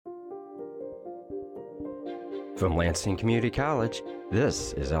From Lansing Community College,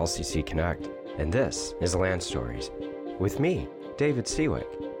 this is LCC Connect, and this is Land Stories, with me, David Seawick.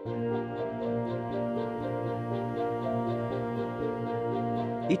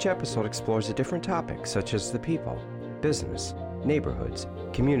 Each episode explores a different topic, such as the people, business, neighborhoods,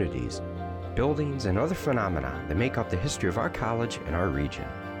 communities, buildings, and other phenomena that make up the history of our college and our region.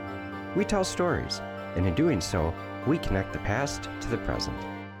 We tell stories, and in doing so, we connect the past to the present.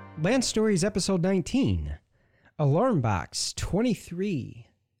 Land Stories Episode 19, Alarm Box 23.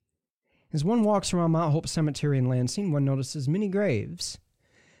 As one walks around Mount Hope Cemetery in Lansing, one notices many graves,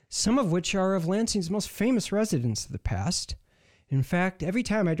 some of which are of Lansing's most famous residents of the past. In fact, every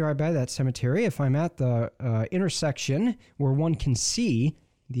time I drive by that cemetery, if I'm at the intersection where one can see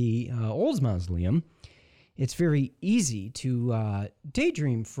the Olds Mausoleum, it's very easy to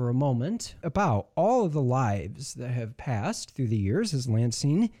daydream for a moment about all of the lives that have passed through the years as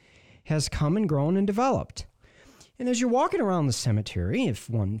Lansing has come and grown and developed. And as you're walking around the cemetery, if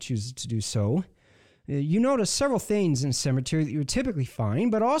one chooses to do so, you notice several things in a cemetery that you would typically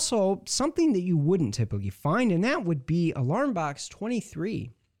find, but also something that you wouldn't typically find, and that would be Alarm Box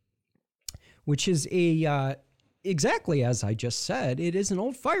 23, which is exactly as I just said, it is an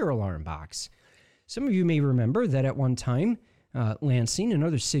old fire alarm box. Some of you may remember that at one time, Lansing and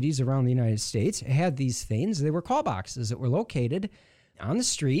other cities around the United States had these things. They were call boxes that were located on the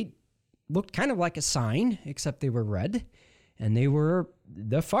street, looked kind of like a sign, except they were red, and they were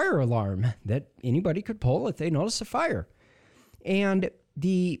the fire alarm that anybody could pull if they noticed a fire. And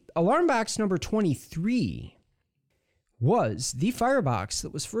the alarm box number 23 was the firebox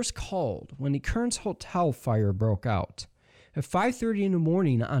that was first called when the Kearns Hotel fire broke out at 5:30 in the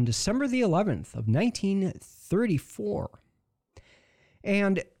morning on December the 11th of 1934.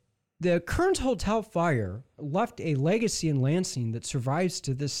 And the Kearns Hotel fire left a legacy in Lansing that survives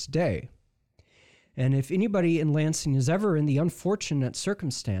to this day. And if anybody in Lansing is ever in the unfortunate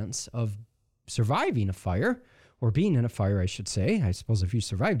circumstance of surviving a fire, or being in a fire, I should say, I suppose if you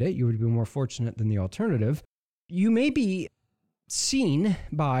survived it, you would be more fortunate than the alternative, you may be seen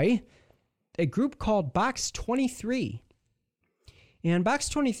by a group called Box 23. And Box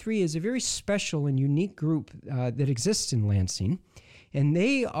 23 is a very special and unique group that exists in Lansing, and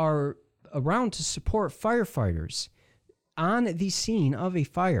they are around to support firefighters on the scene of a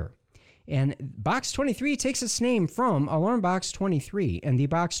fire. And Box 23 takes its name from Alarm Box 23 and the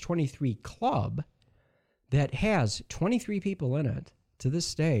Box 23 Club that has 23 people in it to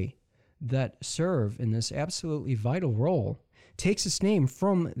this day that serve in this absolutely vital role, takes its name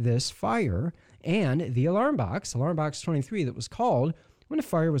from this fire and the Alarm Box 23, that was called when a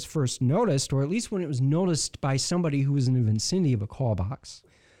fire was first noticed, or at least when it was noticed by somebody who was in the vicinity of a call box.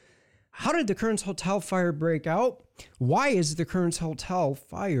 How did the Kearns Hotel fire break out? Why is the Kearns Hotel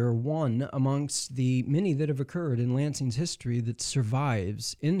fire one amongst the many that have occurred in Lansing's history that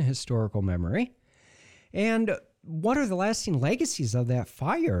survives in historical memory? And what are the lasting legacies of that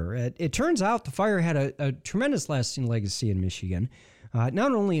fire? It turns out the fire had a tremendous lasting legacy in Michigan,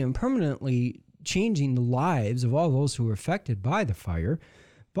 not only in permanently changing the lives of all those who were affected by the fire,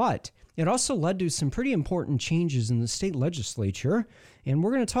 but it also led to some pretty important changes in the state legislature, and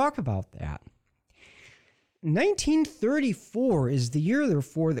we're going to talk about that. 1934 is the year,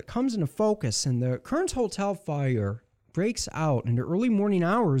 therefore, that comes into focus, and the Kearns Hotel fire breaks out in the early morning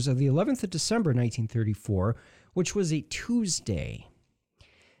hours of the 11th of December 1934, which was a Tuesday.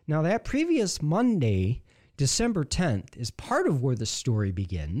 Now, that previous Monday, December 10th, is part of where the story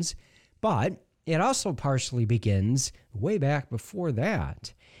begins, but it also partially begins way back before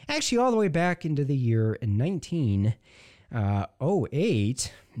that. Actually, all the way back into the year in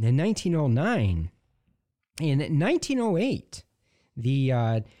 1908 and 1909. In 1908,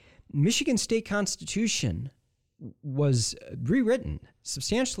 the Michigan State Constitution was rewritten,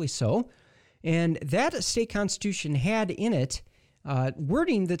 substantially so, and that state constitution had in it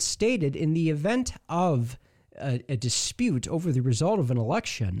wording that stated in the event of a dispute over the result of an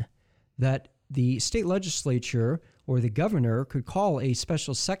election that the state legislature or the governor could call a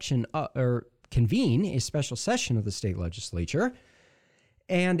special section or convene a special session of the state legislature.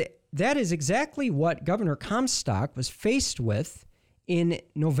 And that is exactly what Governor Comstock was faced with in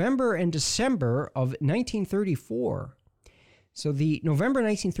November and December of 1934. So the November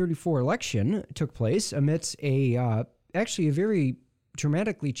 1934 election took place amidst actually a very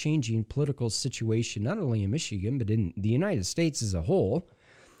dramatically changing political situation, not only in Michigan, but in the United States as a whole.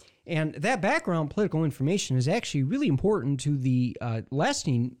 And that background political information is actually really important to the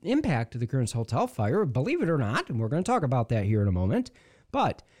lasting impact of the Kearns Hotel fire, believe it or not, and we're going to talk about that here in a moment.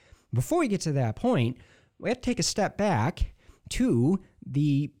 But before we get to that point, we have to take a step back to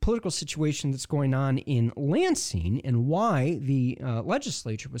the political situation that's going on in Lansing and why the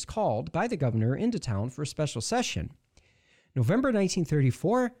legislature was called by the governor into town for a special session. November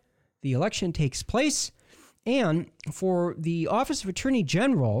 1934, the election takes place, and for the office of Attorney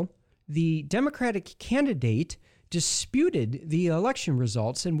General, the Democratic candidate disputed the election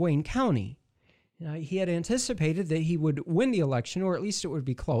results in Wayne County. He had anticipated that he would win the election, or at least it would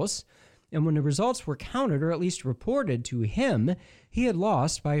be close. And when the results were counted, or at least reported to him, he had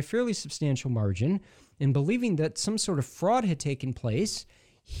lost by a fairly substantial margin. And believing that some sort of fraud had taken place,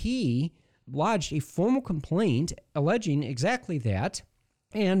 he lodged a formal complaint alleging exactly that.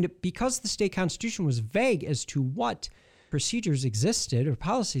 And because the state constitution was vague as to what procedures existed or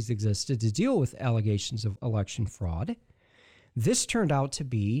policies existed to deal with allegations of election fraud, this turned out to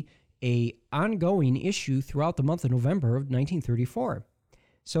be an ongoing issue throughout the month of November of 1934.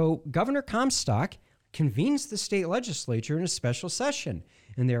 So Governor Comstock convenes the state legislature in a special session,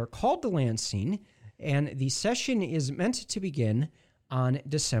 and they are called to Lansing, and the session is meant to begin on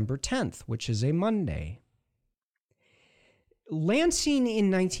December 10th, which is a Monday. Lansing in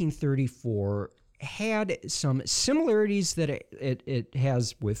 1934 had some similarities that it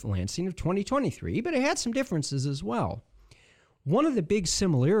has with Lansing of 2023, but it had some differences as well. One of the big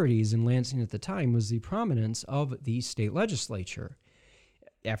similarities in Lansing at the time was the prominence of the state legislature.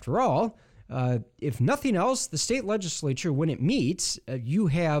 After all, if nothing else, the state legislature, when it meets, you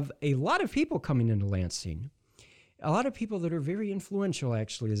have a lot of people coming into Lansing. A lot of people that are very influential,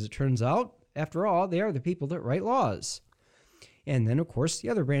 actually, as it turns out. After all, they are the people that write laws. And then, of course, the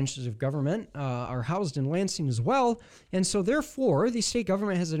other branches of government are housed in Lansing as well. And so, therefore, the state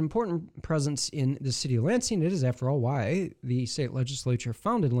government has an important presence in the city of Lansing. It is, after all, why the state legislature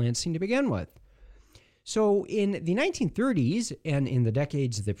founded Lansing to begin with. So in the 1930s, and in the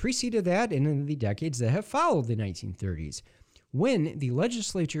decades that preceded that, and in the decades that have followed the 1930s, when the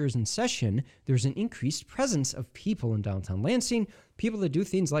legislature is in session, there's an increased presence of people in downtown Lansing, people that do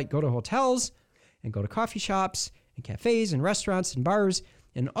things like go to hotels and go to coffee shops and cafes and restaurants and bars,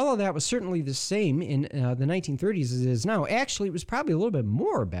 and all of that was certainly the same in the 1930s as it is now. Actually, it was probably a little bit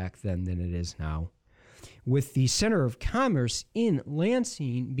more back then than it is now, with the center of commerce in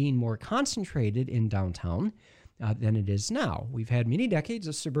Lansing being more concentrated in downtown than it is now. We've had many decades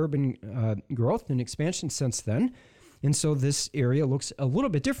of suburban growth and expansion since then, and so this area looks a little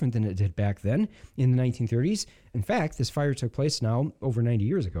bit different than it did back then in the 1930s. In fact, this fire took place now over 90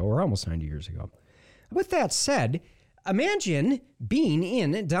 years ago, or almost 90 years ago. With that said, imagine being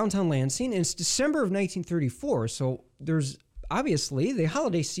in downtown Lansing, and it's December of 1934, so there's obviously the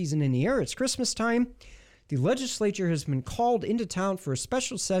holiday season in the air. It's Christmas time. The legislature has been called into town for a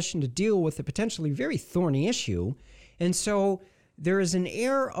special session to deal with a potentially very thorny issue. And so there is an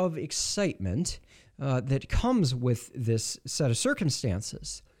air of excitement that comes with this set of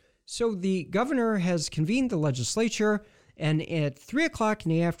circumstances. So the governor has convened the legislature, and at 3 o'clock in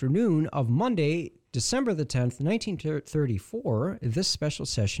the afternoon of Monday, December the 10th, 1934, this special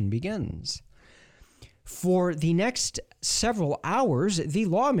session begins. For the next several hours, the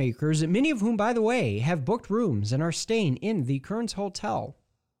lawmakers, many of whom, by the way, have booked rooms and are staying in the Kearns Hotel,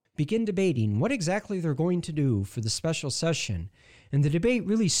 begin debating what exactly they're going to do for the special session. And the debate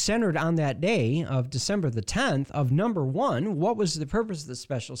really centered on that day of December the 10th of, number one, what was the purpose of the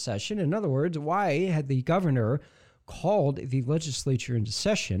special session? In other words, why had the governor called the legislature into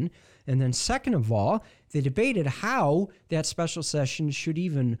session? And then second of all, they debated how that special session should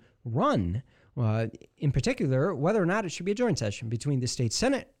even run. In particular, whether or not it should be a joint session between the state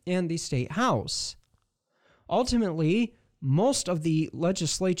Senate and the state House. Ultimately, most of the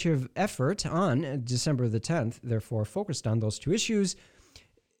legislative effort on December the 10th, therefore, focused on those two issues.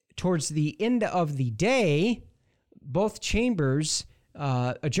 Towards the end of the day, both chambers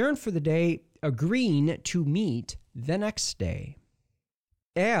adjourned for the day, agreeing to meet the next day.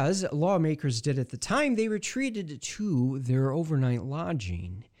 As lawmakers did at the time, they retreated to their overnight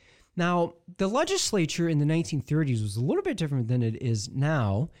lodging. Now, the legislature in the 1930s was a little bit different than it is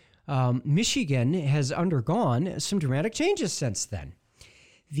now. Michigan has undergone some dramatic changes since then.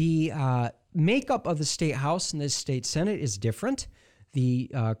 The makeup of the state House and the state Senate is different.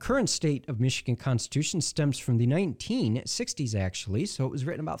 The current state of Michigan Constitution stems from the 1960s, actually, so it was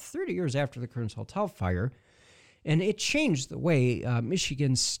written about 30 years after the Kearns Hotel fire, and it changed the way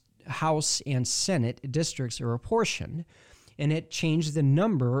Michigan's House and Senate districts are apportioned. And it changed the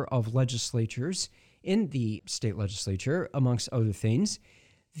number of legislatures in the state legislature, amongst other things.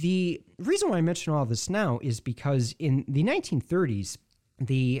 The reason why I mention all this now is because in the 1930s,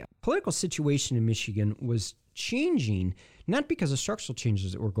 the political situation in Michigan was changing, not because of structural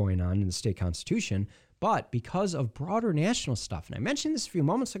changes that were going on in the state constitution, But because of broader national stuff, and I mentioned this a few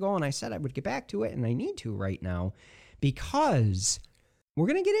moments ago, and I said I would get back to it, and I need to right now, because we're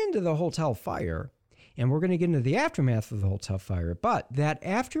going to get into the hotel fire, and we're going to get into the aftermath of the hotel fire. But that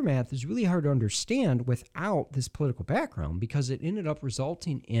aftermath is really hard to understand without this political background, because it ended up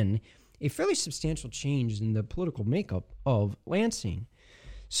resulting in a fairly substantial change in the political makeup of Lansing.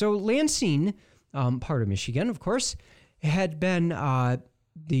 So Lansing, part of Michigan, of course, had been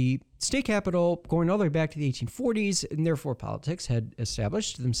the state capital going all the way back to the 1840s, and therefore politics had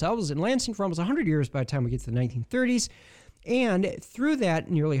established themselves in Lansing for almost 100 years by the time we get to the 1930s. And through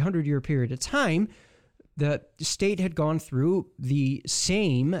that nearly 100-year period of time, the state had gone through the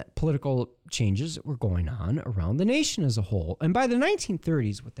same political changes that were going on around the nation as a whole. And by the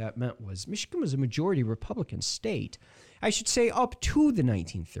 1930s, what that meant was Michigan was a majority Republican state. I should say up to the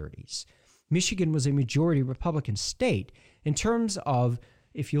 1930s. Michigan was a majority Republican state in terms of,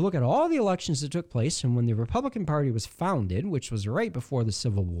 if you look at all the elections that took place and when the Republican Party was founded, which was right before the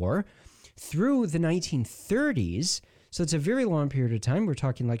Civil War, through the 1930s, so it's a very long period of time, we're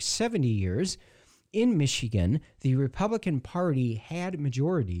talking like 70 years, in Michigan, the Republican Party had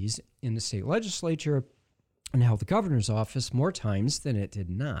majorities in the state legislature and held the governor's office more times than it did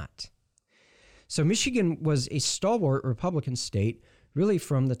not. So Michigan was a stalwart Republican state really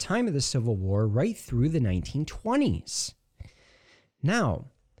from the time of the Civil War right through the 1920s. Now,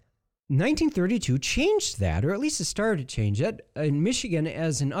 1932 changed that, or at least it started to change it. In Michigan,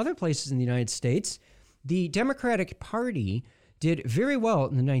 as in other places in the United States, the Democratic Party did very well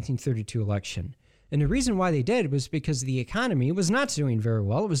in the 1932 election. And the reason why they did was because the economy was not doing very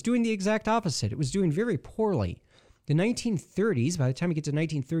well. It was doing the exact opposite. It was doing very poorly. The 1930s, by the time we get to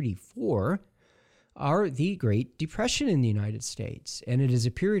 1934, are the Great Depression in the United States. And it is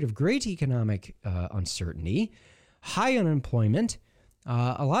a period of great economic uncertainty, high unemployment,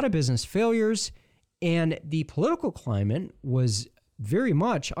 a lot of business failures, and the political climate was very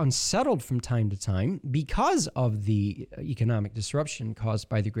much unsettled from time to time because of the economic disruption caused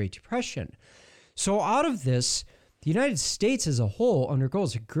by the Great Depression. So out of this, the United States as a whole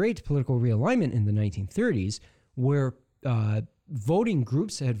undergoes a great political realignment in the 1930s, where voting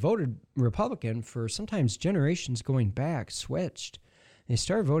groups that had voted Republican for sometimes generations going back switched. They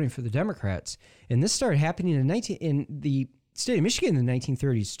started voting for the Democrats. And this started happening in the state of Michigan in the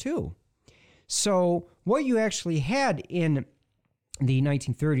 1930s too. So what you actually had in the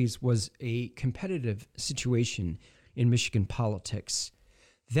 1930s was a competitive situation in Michigan politics.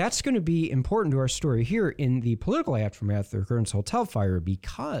 That's going to be important to our story here in the political aftermath of the Kearns Hotel fire,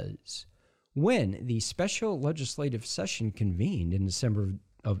 because when the special legislative session convened in December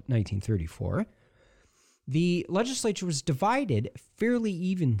of 1934, the legislature was divided fairly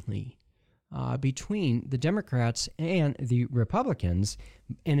evenly between the Democrats and the Republicans.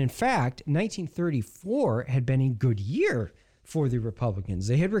 And in fact, 1934 had been a good year for the Republicans.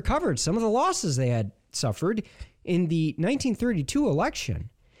 They had recovered some of the losses they had suffered in the 1932 election.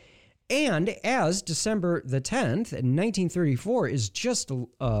 And as December the 10th in 1934 is just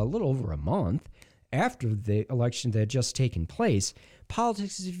a little over a month after the election that had just taken place,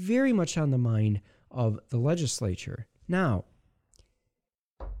 politics is very much on the mind of the legislature. Now,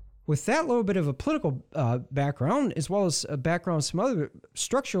 with that little bit of a political background, as well as a background of some other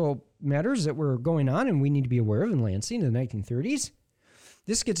structural matters that were going on and we need to be aware of in Lansing in the 1930s,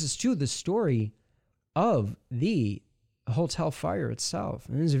 this gets us to the story of the hotel fire itself.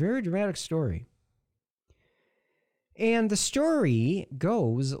 And it's a very dramatic story. And the story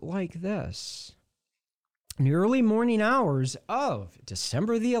goes like this. In the early morning hours of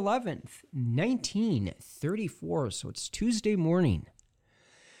December the 11th, 1934, so it's Tuesday morning,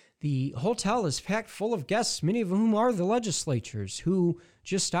 the hotel is packed full of guests, many of whom are the legislators, who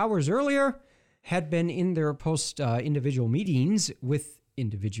just hours earlier had been in their post-individual meetings with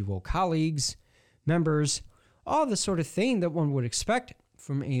individual colleagues, members, all the sort of thing that one would expect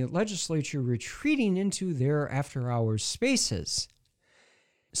from a legislature retreating into their after-hours spaces.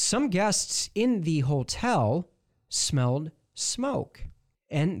 Some guests in the hotel smelled smoke,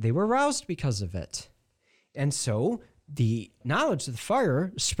 and they were roused because of it. And so the knowledge of the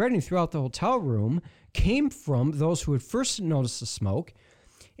fire spreading throughout the hotel room came from those who had first noticed the smoke,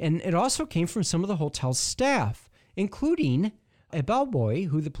 and it also came from some of the hotel staff, including a bellboy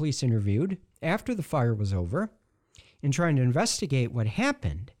who the police interviewed after the fire was over in trying to investigate what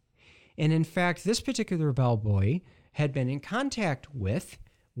happened. And in fact, this particular bellboy had been in contact with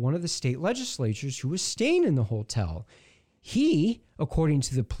one of the state legislators who was staying in the hotel. He, according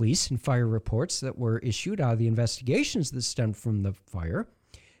to the police and fire reports that were issued out of the investigations that stemmed from the fire,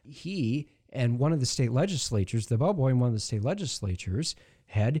 he and one of the state legislators, the bellboy and one of the state legislators,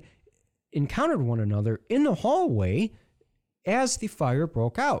 had encountered one another in the hallway as the fire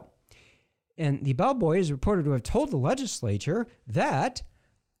broke out. And the bellboy is reported to have told the legislature that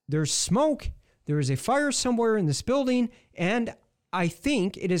there's smoke, there is a fire somewhere in this building, and I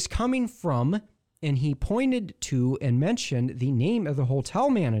think it is coming from, and he pointed to and mentioned the name of the hotel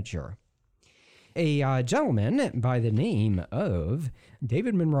manager, a gentleman by the name of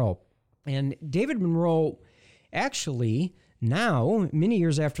David Monroe. And David Monroe actually now, many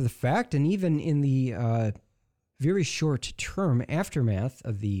years after the fact, and even in the very short term aftermath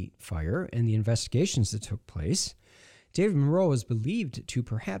of the fire and the investigations that took place, David Monroe is believed to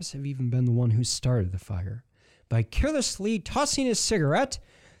perhaps have even been the one who started the fire by carelessly tossing his cigarette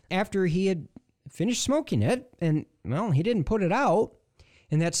after he had finished smoking it, and, well, he didn't put it out,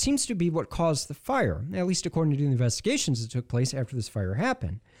 and that seems to be what caused the fire, at least according to the investigations that took place after this fire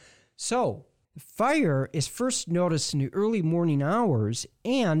happened. So, the fire is first noticed in the early morning hours,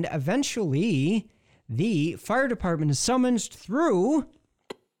 and eventually the fire department is summoned through,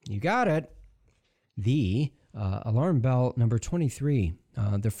 you got it, the alarm bell number 23,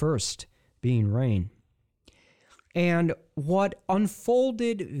 the first being rain. And what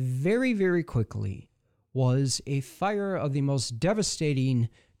unfolded very, very quickly was a fire of the most devastating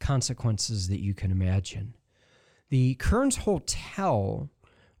consequences that you can imagine. The Kearns Hotel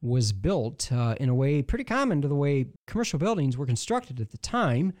was built in a way pretty common to the way commercial buildings were constructed at the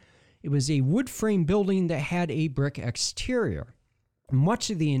time. It was a wood frame building that had a brick exterior. Much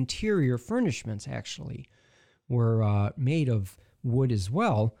of the interior furnishments actually were made of wood as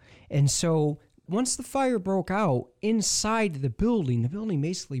well. And so once the fire broke out inside the building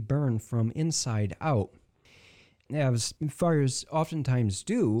basically burned from inside out. As fires oftentimes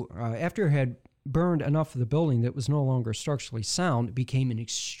do, after it had burned enough of the building that was no longer structurally sound, it became an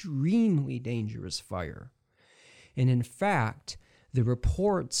extremely dangerous fire. And in fact, the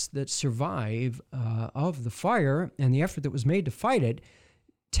reports that survive of the fire and the effort that was made to fight it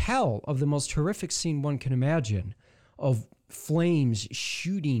tell of the most horrific scene one can imagine, of flames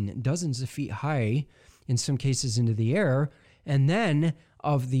shooting dozens of feet high, in some cases into the air, and then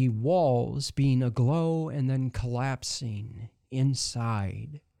of the walls being aglow and then collapsing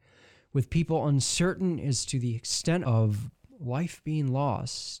inside, with people uncertain as to the extent of life being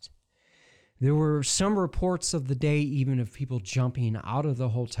lost. There were some reports of the day even of people jumping out of the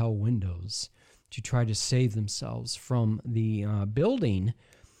hotel windows to try to save themselves from the building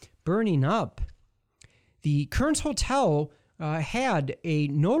burning up. The Kearns Hotel had a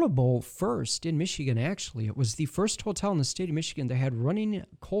notable first in Michigan, actually. It was the first hotel in the state of Michigan that had running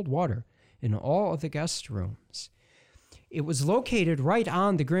cold water in all of the guest rooms. It was located right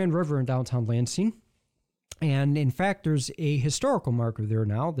on the Grand River in downtown Lansing. And in fact, there's a historical marker there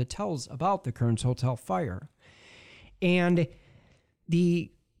now that tells about the Kearns Hotel fire. And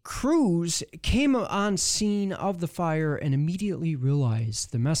the crews came on scene of the fire and immediately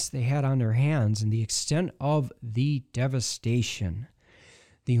realized the mess they had on their hands and the extent of the devastation.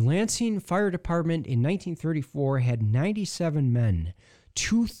 The Lansing Fire Department in 1934 had 97 men.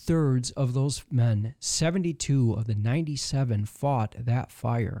 2/3 of those men, 72 of the 97, fought that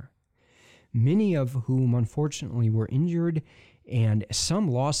fire. Many of whom, unfortunately, were injured, and some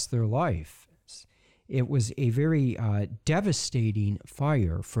lost their life. It was a very devastating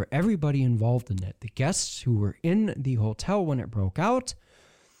fire for everybody involved in it. The guests who were in the hotel when it broke out,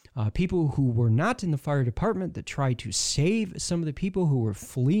 people who were not in the fire department that tried to save some of the people who were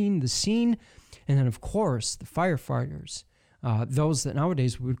fleeing the scene, and then, of course, the firefighters, those that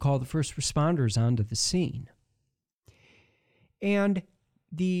nowadays we would call the first responders onto the scene. And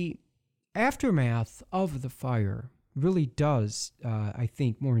the aftermath of the fire really does, I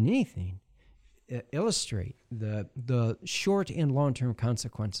think, more than anything, illustrate the short and long-term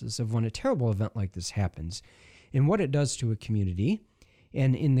consequences of when a terrible event like this happens and what it does to a community.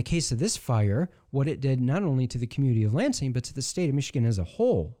 And in the case of this fire, what it did not only to the community of Lansing, but to the state of Michigan as a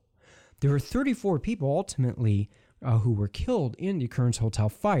whole. There were 34 people ultimately who were killed in the Kearns Hotel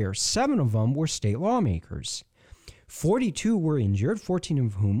fire. 7 of them were state lawmakers. 42 were injured, 14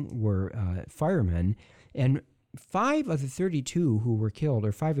 of whom were firemen, and 5 of the 32 who were killed,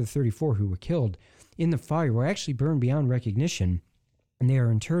 or 5 of the 34 who were killed in the fire, were actually burned beyond recognition, and they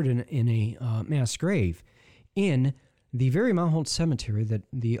are interred in a mass grave in the very Mount Holt Cemetery that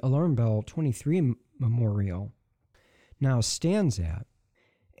the Alarm Bell 23 Memorial now stands at.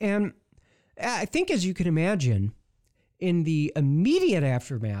 And I think, as you can imagine, in the immediate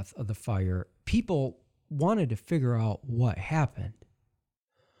aftermath of the fire, people wanted to figure out what happened.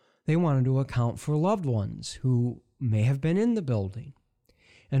 They wanted to account for loved ones who may have been in the building.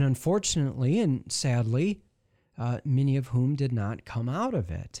 And unfortunately and sadly, many of whom did not come out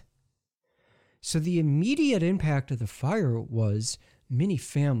of it. So the immediate impact of the fire was many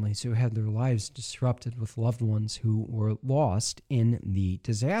families who had their lives disrupted with loved ones who were lost in the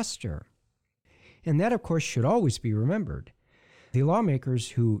disaster. And that, of course, should always be remembered. The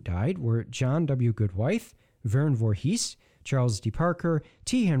lawmakers who died were John W. Goodwife, Vern Voorhees, Charles D. Parker,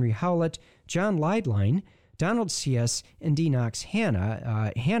 T. Henry Howlett, John Leidline, Donald C.S., and D. Knox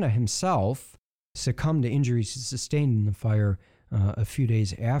Hanna. Hanna himself succumbed to injuries sustained in the fire a few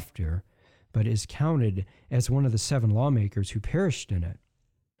days after, but is counted as one of the 7 lawmakers who perished in it.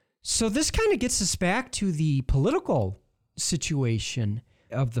 So this kind of gets us back to the political situation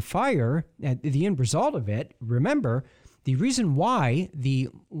of the fire, the end result of it. Remember, the reason why the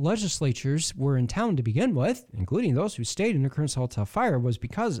legislatures were in town to begin with, including those who stayed in the Kearns Hotel fire, was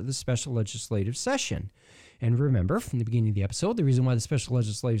because of the special legislative session. And remember, from the beginning of the episode, the reason why the special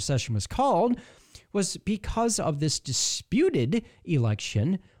legislative session was called was because of this disputed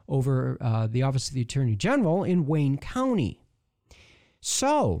election over the office of the Attorney General in Wayne County.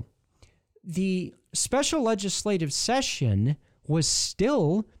 So, the special legislative session was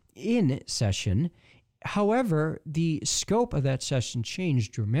still in session. However, the scope of that session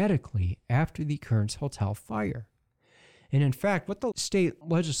changed dramatically after the Kearns Hotel fire. And in fact, what the state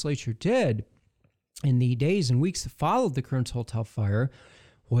legislature did in the days and weeks that followed the Kearns Hotel fire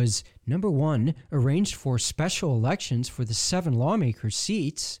was, number one, arranged for special elections for the 7 lawmaker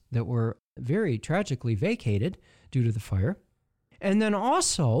seats that were very tragically vacated due to the fire, and then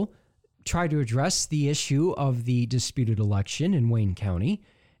also try to address the issue of the disputed election in Wayne County,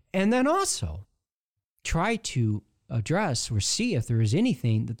 and then also try to address or see if there is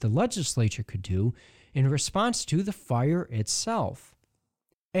anything that the legislature could do in response to the fire itself.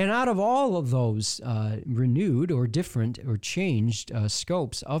 And out of all of those renewed or different or changed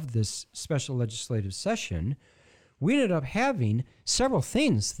scopes of this special legislative session, we ended up having several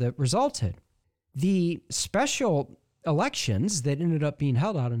things that resulted. The special elections that ended up being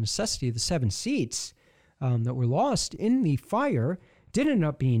held out of necessity of the 7 seats that were lost in the fire did end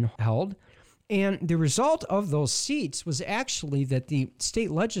up being held. And the result of those seats was actually that the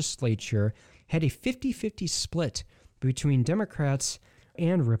state legislature had a 50-50 split between Democrats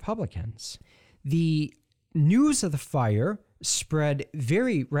and Republicans. The news of the fire spread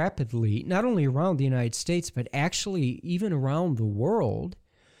very rapidly, not only around the United States, but actually even around the world.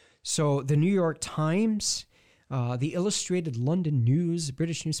 So the New York Times, the Illustrated London News, a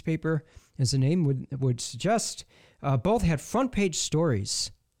British newspaper, as the name would suggest, both had front page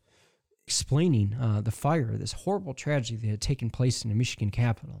stories explaining the fire, this horrible tragedy that had taken place in the Michigan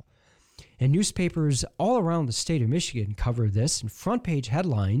capital. And newspapers all around the state of Michigan covered this in front page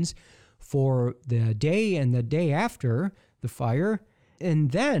headlines for the day and the day after the fire.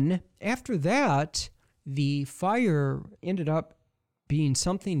 And then after that, the fire ended up being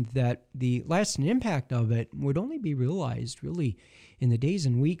something that the lasting impact of it would only be realized really in the days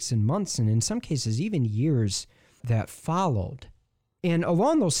and weeks and months, and in some cases even years that followed. And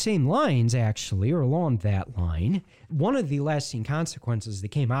along those same lines, actually, or along that line, one of the lasting consequences that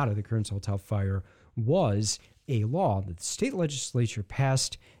came out of the Kearns Hotel fire was a law that the state legislature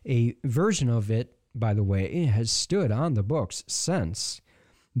passed. A version of it, by the way, it has stood on the books since,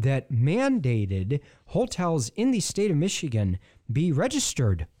 that mandated hotels in the state of Michigan be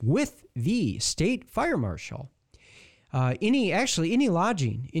registered with the state fire marshal. Any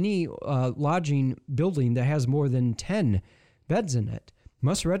lodging building that has more than 10 beds in it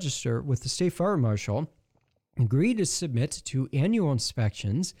must register with the state fire marshal, agree to submit to annual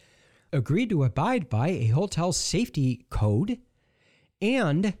inspections, agree to abide by a hotel safety code,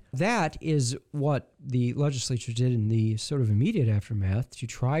 and that is what the legislature did in the sort of immediate aftermath to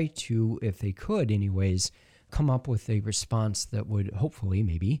try to, if they could anyways, come up with a response that would hopefully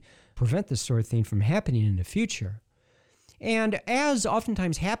maybe prevent this sort of thing from happening in the future. And as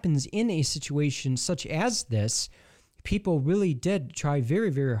oftentimes happens in a situation such as this, people really did try very,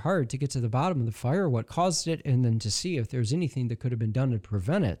 very hard to get to the bottom of the fire, what caused it, and then to see if there's anything that could have been done to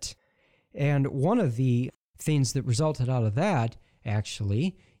prevent it. And one of the things that resulted out of that,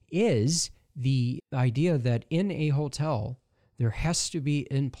 actually, is the idea that in a hotel, there has to be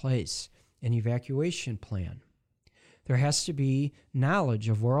in place an evacuation plan. There has to be knowledge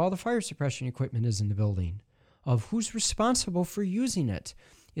of where all the fire suppression equipment is in the building, of who's responsible for using it.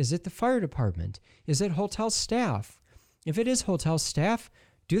 Is it the fire department? Is it hotel staff? If it is hotel staff,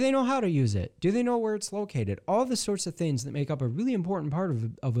 do they know how to use it? Do they know where it's located? All the sorts of things that make up a really important part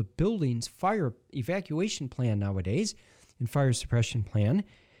of a building's fire evacuation plan nowadays and fire suppression plan.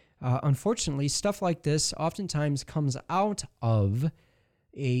 Unfortunately, stuff like this oftentimes comes out of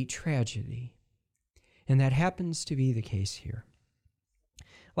a tragedy. And that happens to be the case here.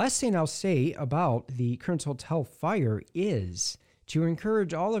 Last thing I'll say about the Kearns Hotel fire is to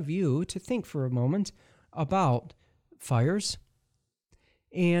encourage all of you to think for a moment about fires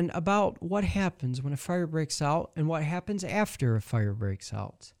and about what happens when a fire breaks out and what happens after a fire breaks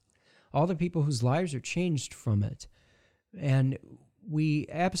out. All the people whose lives are changed from it. And we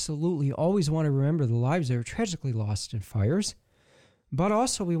absolutely always want to remember the lives that are tragically lost in fires, but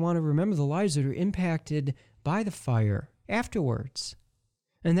also we want to remember the lives that are impacted by the fire afterwards.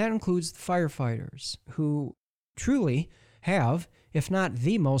 And that includes the firefighters who truly have, if not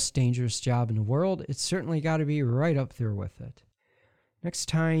the most dangerous job in the world, it's certainly got to be right up there with it. Next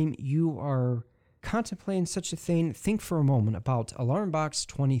time you are contemplating such a thing, think for a moment about Alarm Box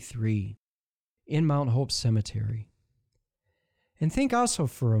 23 in Mount Hope Cemetery. And think also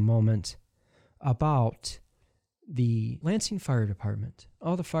for a moment about the Lansing Fire Department,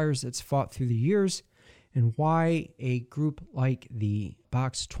 all the fires that's fought through the years, and why a group like the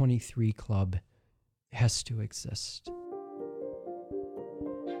Box 23 Club has to exist.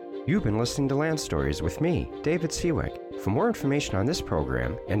 You've been listening to Land Stories with me, David Seawick. For more information on this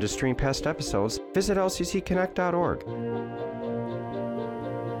program and to stream past episodes, visit lccconnect.org.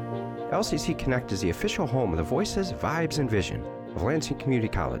 LCC Connect is the official home of the voices, vibes, and vision of Lansing Community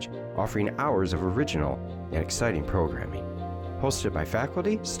College, offering hours of original and exciting programming. Hosted by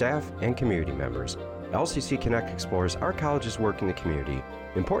faculty, staff, and community members, LCC Connect explores our college's work in the community,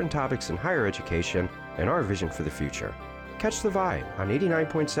 important topics in higher education, and our vision for the future. Catch the vibe on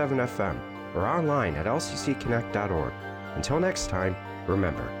 89.7 FM or online at lccconnect.org. Until next time,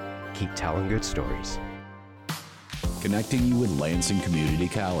 remember, keep telling good stories. Connecting you with Lansing Community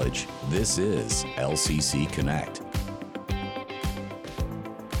College. This is LCC Connect.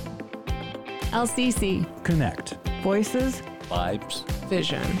 LCC Connect. Voices, Vibes.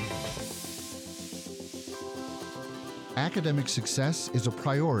 Vision. Academic success is a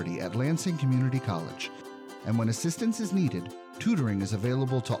priority at Lansing Community College, and when assistance is needed, tutoring is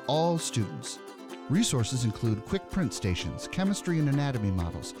available to all students. Resources include quick print stations, chemistry and anatomy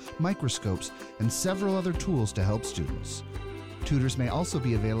models, microscopes, and several other tools to help students. Tutors may also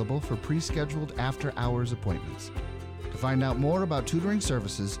be available for pre-scheduled after-hours appointments. To find out more about tutoring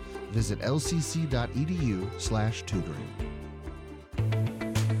services, visit lcc.edu/tutoring.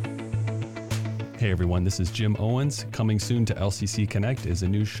 Hey everyone, this is Jim Owens. Coming soon to LCC Connect is a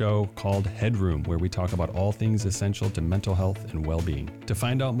new show called Headroom, where we talk about all things essential to mental health and well-being. To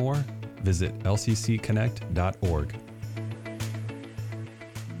find out more, visit lccconnect.org.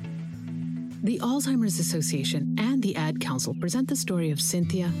 The Alzheimer's Association and the Ad Council present the story of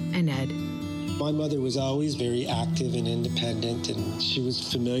Cynthia and Ed. My mother was always very active and independent, and she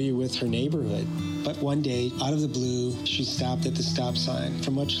was familiar with her neighborhood. But one day, out of the blue, she stopped at the stop sign for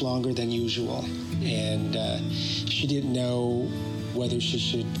much longer than usual. And she didn't know whether she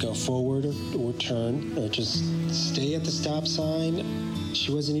should go forward or turn or just stay at the stop sign.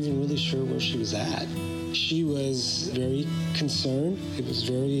 She wasn't even really sure where she was at. She was very concerned. It was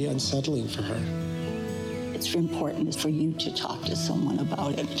very unsettling for her. It's important for you to talk to someone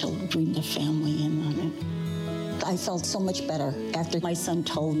about it, to bring the family in on it. I felt so much better after my son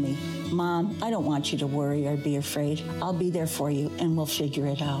told me, "Mom, I don't want you to worry or be afraid. I'll be there for you and we'll figure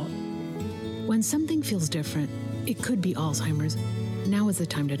it out." When something feels different, it could be Alzheimer's. Now is the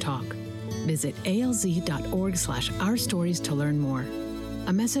time to talk. Visit alz.org/ourstories to learn more.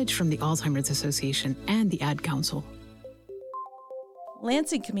 A message from the Alzheimer's Association and the Ad Council.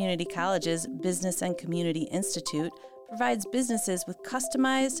 Lansing Community College's Business and Community Institute provides businesses with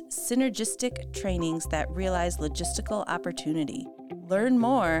customized, synergistic trainings that realize logistical opportunity. Learn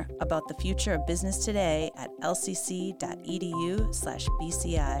more about the future of business today at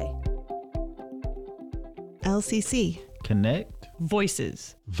lcc.edu/BCI. LCC. Connect.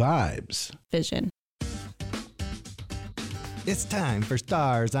 Voices. Vibes. Vision. It's time for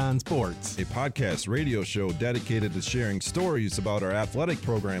Stars on Sports, a podcast radio show dedicated to sharing stories about our athletic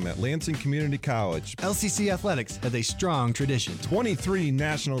program at Lansing Community College. LCC Athletics has a strong tradition. 23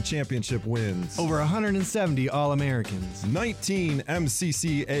 national championship wins. Over 170 All-Americans. 19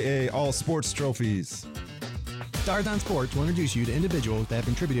 MCCAA All-Sports trophies. Stars on Sports will introduce you to individuals that have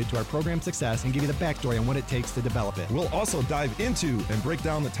contributed to our program's success and give you the backstory on what it takes to develop it. We'll also dive into and break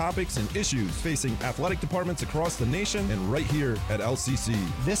down the topics and issues facing athletic departments across the nation and right here at LCC.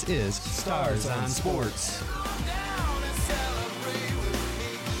 This is Stars on Sports.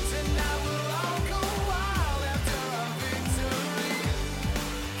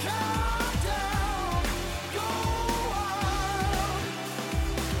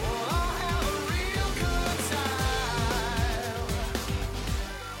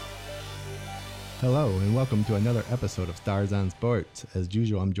 Hello, and welcome to another episode of Stars on Sports. As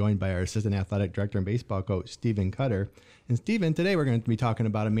usual, I'm joined by our Assistant Athletic Director and Baseball Coach, Stephen Cutter. And Stephen, today we're going to be talking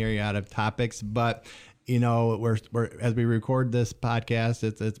about a myriad of topics, but you know, we're as we record this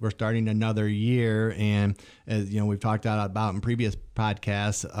podcast, we're starting another year, and as you know, we've talked about in previous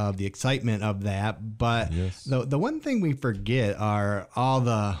podcasts of the excitement of that. But yes, the one thing we forget are all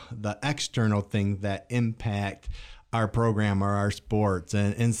the external things that impact our program or our sports,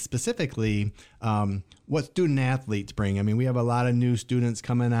 and specifically what student athletes bring. I mean, we have a lot of new students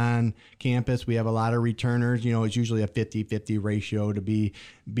coming on campus. We have a lot of returners. You know, it's usually a 50-50 ratio to be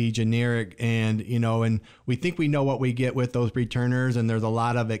generic. And, you know, and we think we know what we get with those returners, and there's a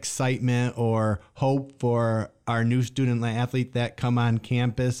lot of excitement or hope for our new student athlete that come on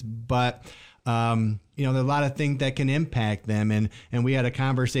campus. But you know, there's a lot of things that can impact them. And we had a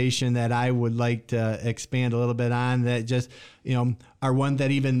conversation that I would like to expand a little bit on, that just, you know, are ones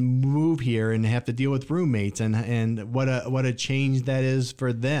that even move here and have to deal with roommates, and what a change that is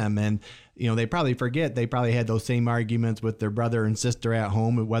for them. And, you know, they probably forget they probably had those same arguments with their brother and sister at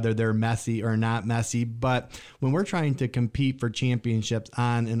home, whether they're messy or not messy. But when we're trying to compete for championships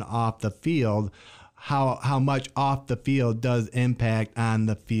on and off the field, how much off the field does impact on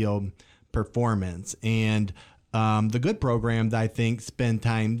the field performance. And the good programs, I think, spend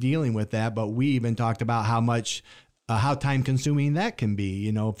time dealing with that, but we even talked about how time consuming that can be,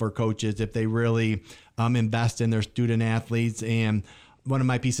 you know, for coaches if they really invest in their student athletes. And one of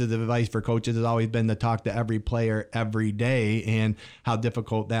my pieces of advice for coaches has always been to talk to every player every day, and how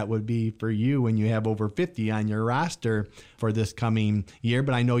difficult that would be for you when you have over 50 on your roster for this coming year.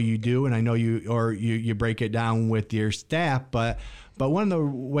 But I know you do, and I know you break it down with your staff. But one of the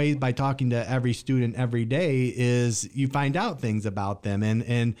ways by talking to every student every day is you find out things about them.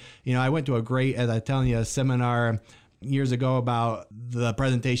 And you know, I went to a seminar years ago about, the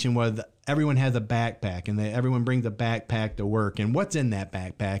presentation was everyone has a backpack, and everyone brings a backpack to work, and what's in that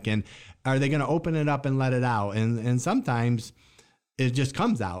backpack, and are they going to open it up and let it out? And sometimes it just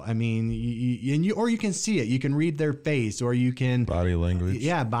comes out. I mean, or you can see it, you can read their face, or you can body language.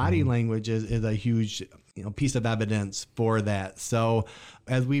 Yeah, body language is a huge, you know, piece of evidence for that. So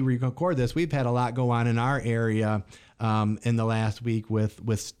as we record this, we've had a lot go on in our area in the last week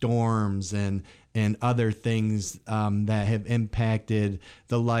with storms and other things that have impacted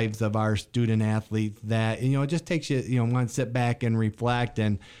the lives of our student athletes, that, you know, it just takes you, you know, want to sit back and reflect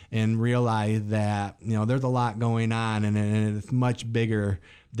and realize that, you know, there's a lot going on, and it's much bigger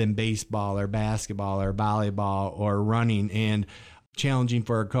than baseball or basketball or volleyball or running, and challenging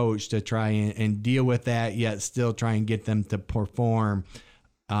for a coach to try and deal with that, yet still try and get them to perform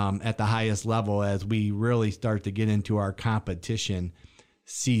at the highest level as we really start to get into our competition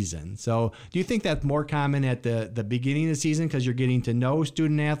season. So do you think that's more common at the beginning of the season because you're getting to know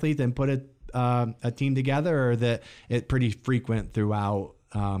student athletes and put a team together, or that it's pretty frequent throughout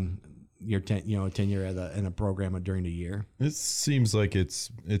your tenure in a program during the year? It seems like it's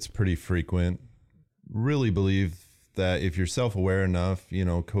pretty frequent. Really believe that if you're self-aware enough, you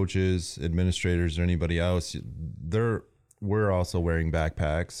know, coaches, administrators, or anybody else, we're also wearing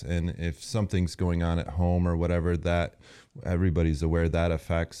backpacks, and if something's going on at home or whatever, that everybody's aware that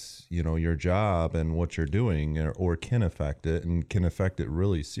affects, you know, your job and what you're doing, or can affect it, and can affect it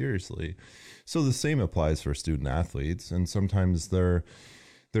really seriously. So the same applies for student athletes, and sometimes their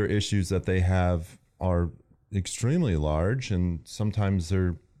issues that they have are extremely large, and sometimes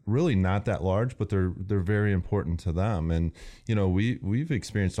they're really not that large, but they're very important to them. And you know, we've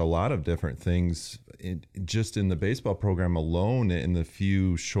experienced a lot of different things just in the baseball program alone. In the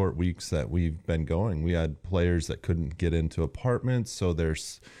few short weeks that we've been going, we had players that couldn't get into apartments, so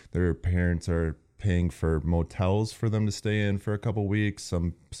their parents are paying for motels for them to stay in for a couple weeks.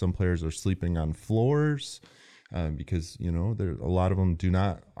 Some players are sleeping on floors because, you know, a lot of them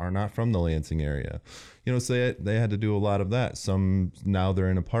are not from the Lansing area. You know, so they had to do a lot of that. Some now they're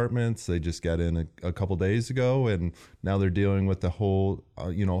in apartments. They just got in a couple days ago, and now they're dealing with the whole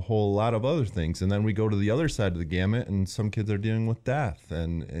lot of other things. And then we go to the other side of the gamut, and some kids are dealing with death,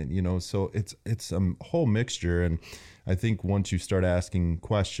 and you know, so it's a whole mixture. And I think once you start asking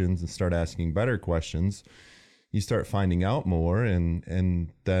questions and start asking better questions, you start finding out more,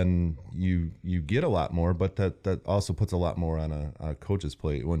 and then you get a lot more, but that also puts a lot more on a coach's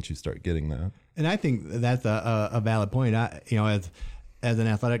plate once you start getting that. And I think that's a valid point. As an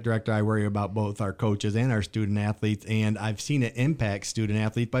athletic director, I worry about both our coaches and our student athletes, and I've seen it impact student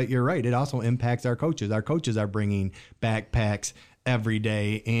athletes, but you're right, it also impacts our coaches. Our coaches are bringing backpacks every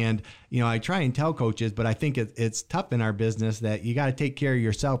day. And, you know, I try and tell coaches, but I think it's tough in our business that you got to take care of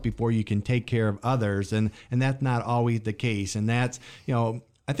yourself before you can take care of others. And that's not always the case. And that's, you know,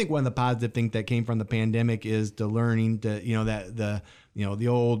 I think one of the positive things that came from the pandemic is the learning to, that the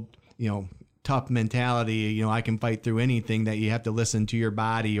old, tough mentality, I can fight through anything, that you have to listen to your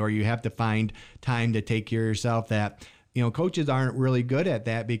body, or you have to find time to take care of yourself, that, coaches aren't really good at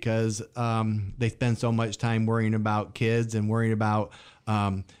that because they spend so much time worrying about kids and worrying about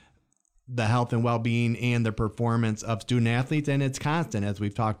the health and well-being and the performance of student athletes. And it's constant, as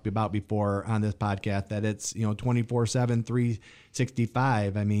we've talked about before on this podcast, that it's, 24/7,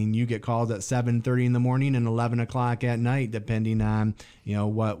 365. I mean, you get calls at 7:30 in the morning and 11 o'clock at night, depending on,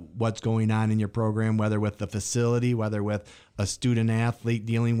 what's going on in your program, whether with the facility, whether with a student athlete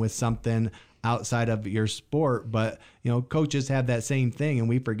dealing with something outside of your sport. But, coaches have that same thing, and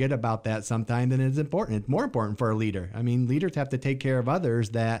we forget about that sometimes. And it's important. It's more important for a leader. I mean, leaders have to take care of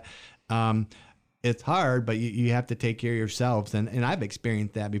others. That it's hard, but you have to take care of yourselves. And I've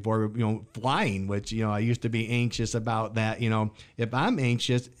experienced that before, flying, which, I used to be anxious about that. If I'm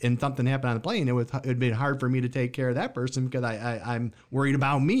anxious and something happened on the plane, it'd be hard for me to take care of that person because I'm worried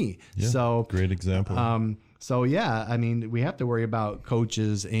about me. Yeah, so great example. So yeah, I mean, we have to worry about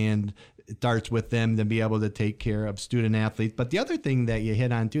coaches, and it starts with them to be able to take care of student athletes. But the other thing that you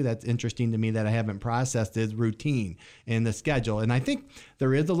hit on too, that's interesting to me that I haven't processed, is routine and the schedule. And I think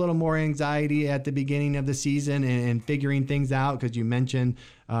there is a little more anxiety at the beginning of the season and figuring things out, because you mentioned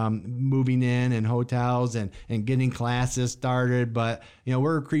moving in and hotels and getting classes started. But,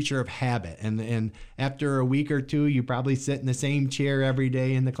 we're a creature of habit. And after a week or two, you probably sit in the same chair every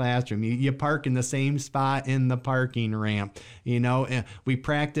day in the classroom. You park in the same spot in the parking ramp. And we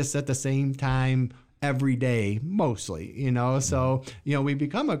practice at the same time every day, mostly, so, we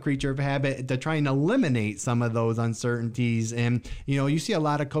become a creature of habit to try and eliminate some of those uncertainties. And, you see a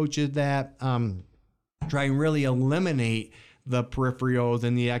lot of coaches that try and really eliminate the peripherals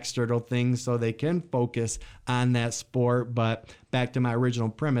and the external things so they can focus on that sport. But back to my original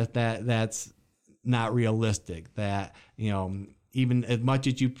premise, that's not realistic. That, even as much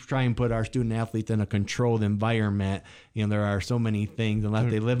as you try and put our student athletes in a controlled environment, there are so many things, unless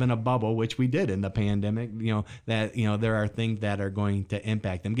they live in a bubble, which we did in the pandemic, that, there are things that are going to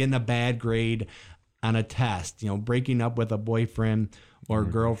impact them. Getting a bad grade on a test, breaking up with a boyfriend or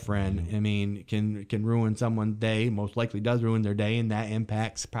girlfriend, I mean, can ruin someone's day, most likely does ruin their day, and that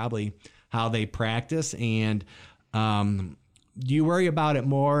impacts probably how they practice. And do you worry about it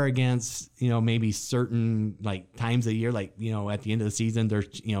more against, maybe certain like times of year, like, at the end of the season, there's,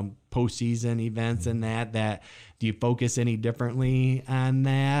 postseason events and that do you focus any differently on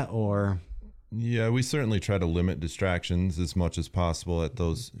that, or? Yeah, we certainly try to limit distractions as much as possible at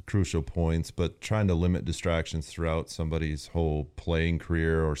those crucial points, but trying to limit distractions throughout somebody's whole playing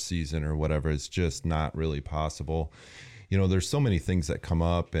career or season or whatever is just not really possible. There's so many things that come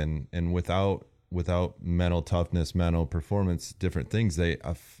up, and without mental toughness, mental performance, different things, they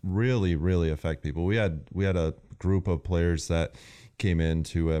really, really affect people. We had a group of players that came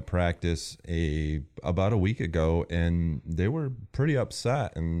into a practice about a week ago, and they were pretty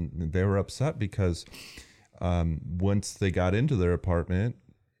upset. And they were upset because once they got into their apartment,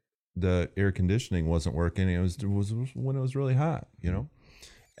 the air conditioning wasn't working. It was when it was really hot,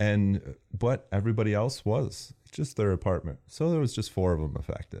 but everybody else was just their apartment. So there was just 4 of them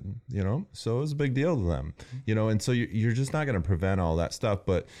affected, so it was a big deal to them, and so you're just not going to prevent all that stuff,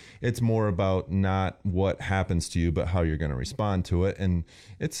 but it's more about not what happens to you, but how you're going to respond to it. And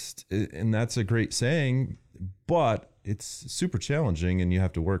that's a great saying, but it's super challenging, and you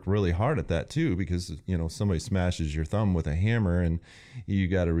have to work really hard at that too, because, somebody smashes your thumb with a hammer and you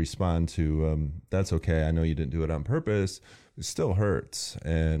got to respond to, that's okay. I know you didn't do it on purpose. It still hurts,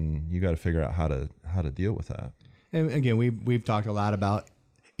 and you got to figure out how to deal with that. And again, we've talked a lot about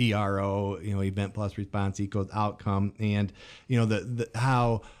ERO, event plus response equals outcome, and the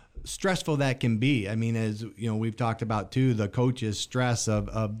how stressful that can be. I mean, as we've talked about too, the coach's stress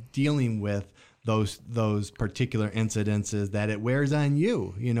of dealing with those particular incidences, that it wears on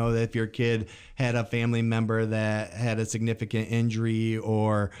you. That if your kid had a family member that had a significant injury,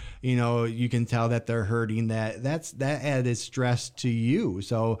 or you can tell that they're hurting, that added stress to you.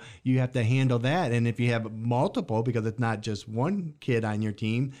 So you have to handle that. And if you have multiple, because it's not just one kid on your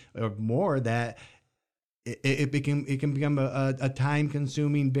team or more, that it can become a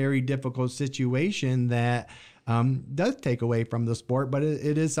time-consuming, very difficult situation that does take away from the sport. But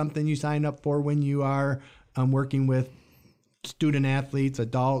it is something you sign up for when you are working with student athletes,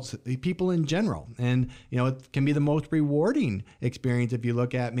 adults, people in general. And, it can be the most rewarding experience if you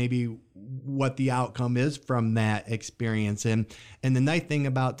look at maybe what the outcome is from that experience. And the nice thing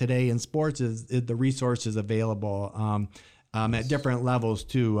about today in sports is the resources available. at different levels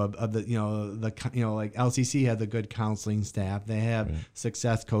too of the like LCC has a good counseling staff. They have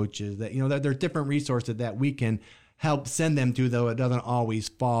success coaches that there's different resources that we can help send them to, though it doesn't always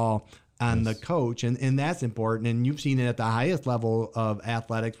fall on the coach, and that's important. And you've seen it at the highest level of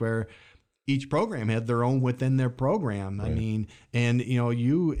athletics where each program has their own within their program. I mean, and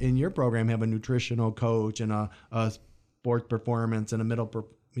you in your program have a nutritional coach and a sports performance and a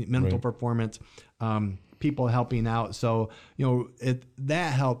mental performance people helping out. So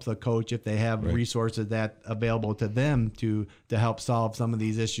that helps a coach if they have resources that available to them to help solve some of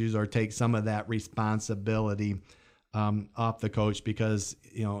these issues or take some of that responsibility off the coach, because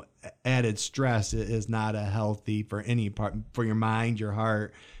added stress is not a healthy for any part, for your mind, your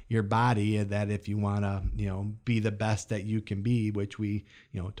heart, your body. That if you want to be the best that you can be, which we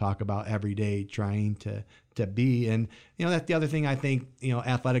talk about every day, trying to be. And that's the other thing I think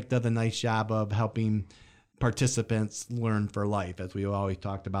athletic does a nice job of helping participants learn for life, as we always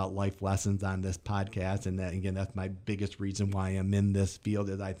talked about life lessons on this podcast. And that, again, that's my biggest reason why I'm in this field,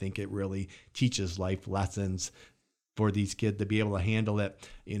 is I think it really teaches life lessons for these kids to be able to handle it.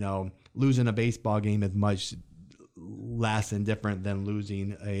 Losing a baseball game is much less and different than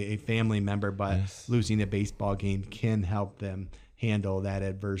losing a family member, but losing a baseball game can help them handle that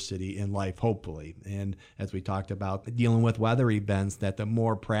adversity in life, hopefully. And as we talked about dealing with weather events, that the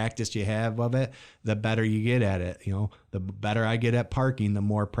more practice you have of it, the better you get at it. The better I get at parking, the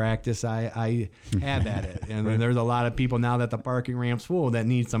more practice I have at it. And there's a lot of people now that the parking ramp's full that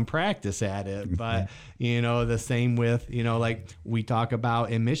need some practice at it. But, the same with, like we talk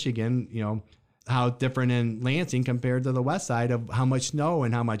about in Michigan, how different in Lansing compared to the west side of how much snow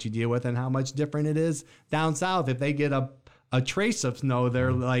and how much you deal with, and how much different it is down south. If they get a trace of snow,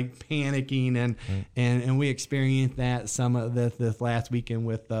 they're like panicking, and we experienced that some of this last weekend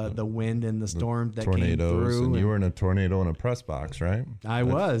with the wind and the storms that came through. And you were in a tornado in a press box, right? I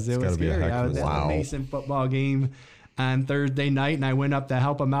was. It was scary. I was at a Mason football game on Thursday night, and I went up to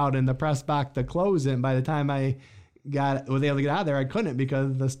help them out in the press box to close it. And by the time I was able to get out of there, I couldn't,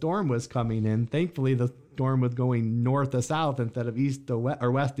 because the storm was coming in. Thankfully, the storm was going north to south instead of east to west,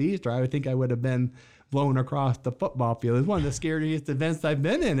 or west to east, or I would think I would have been blown across the football field. It's one of the scariest events I've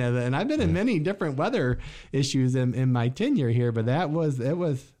been in, and I've been in many different weather issues in my tenure here, but that was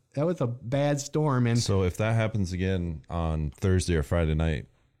a bad storm. And so if that happens again on Thursday or Friday night,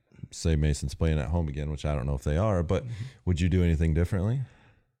 say Mason's playing at home again, which I don't know if they are, but would you do anything differently?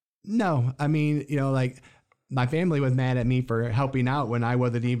 No, I mean, like my family was mad at me for helping out when I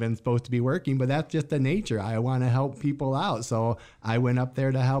wasn't even supposed to be working, but that's just the nature. I want to help people out. So I went up there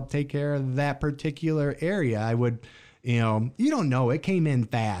to help take care of that particular area. I would, you don't know, it came in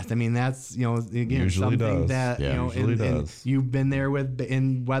fast. I mean, that's, again, usually something does. that, and you've been there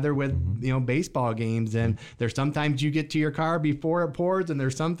in weather with, baseball games, and there's sometimes you get to your car before it pours, and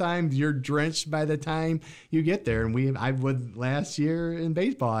there's sometimes you're drenched by the time you get there. And I would last year in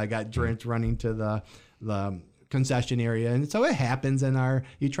baseball, I got drenched running to the concession area. And so it happens,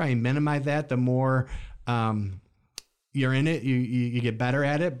 you try and minimize that. The more you're in it, you get better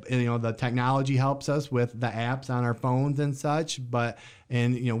at it. And, the technology helps us with the apps on our phones and such,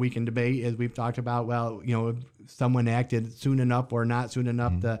 we can debate, as we've talked about, if someone acted soon enough or not soon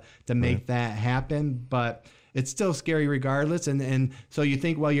enough to make that happen, but it's still scary regardless. And so you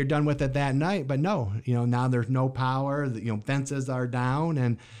think, well, you're done with it that night, but no, now there's no power, fences are down,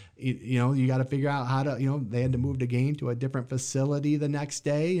 and you got to figure out how to, they had to move the game to a different facility the next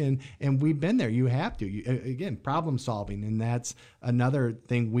day. And we've been there. You have to, again, problem solving. And that's another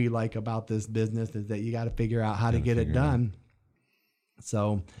thing we like about this business, is that you got to figure out how to get it done.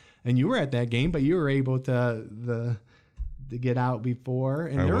 So, and you were at that game, but you were able to get out before.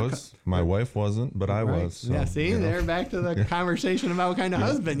 And my wife wasn't, but I was. So, yeah, see, they're back to the conversation about what kind of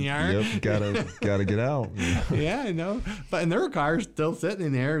husband you are. Yep, gotta get out. Yeah, I know. But and there were cars still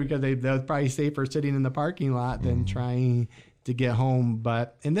sitting there, because they was probably safer sitting in the parking lot than trying to get home.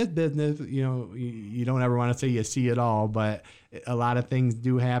 But in this business, you don't ever want to say you see it all, but a lot of things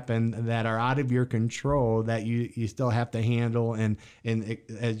do happen that are out of your control that you still have to handle. And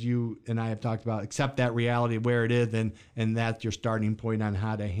as you and I have talked about, accept that reality of where it is, and that's your starting point on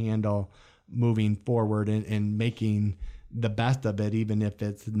how to handle moving forward and making the best of it, even if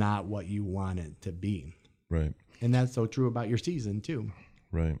it's not what you want it to be. Right. And that's so true about your season too.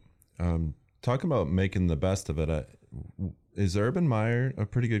 Right. Talking about making the best of it, is Urban Meyer a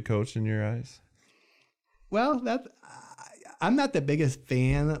pretty good coach in your eyes? Well, I'm not the biggest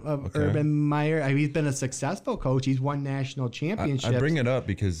fan of Urban Meyer. He's been a successful coach. He's won national championships. I bring it up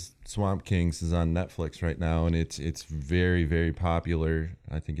because Swamp Kings is on Netflix right now, and it's very, very popular.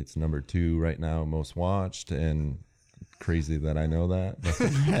 I think it's number 2 right now, most watched, and crazy that I know that.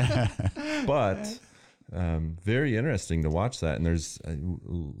 But very interesting to watch that. And there's a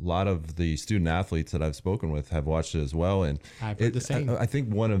lot of the student athletes that I've spoken with have watched it as well. And I've heard the same. I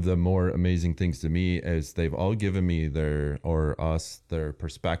think one of the more amazing things to me is they've all given me their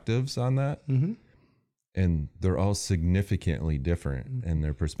perspectives on that. Mm-hmm. And they're all significantly different in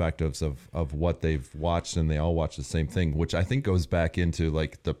their perspectives of what they've watched, and they all watch the same thing, which I think goes back into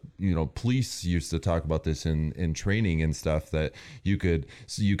like the, police used to talk about this in training and stuff, that you could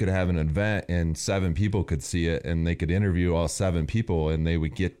have an event and 7 people could see it, and they could interview all 7 people, and they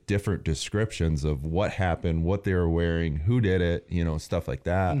would get different descriptions of what happened, what they were wearing, who did it, stuff like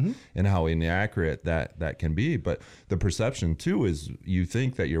that, and how inaccurate that can be. But the perception too is you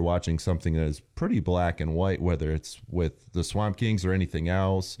think that you're watching something that is pretty black and white, whether it's with the Swamp Kings or anything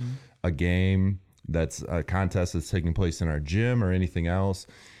else, a game that's a contest that's taking place in our gym or anything else.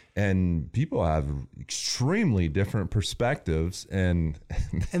 And people have extremely different perspectives, and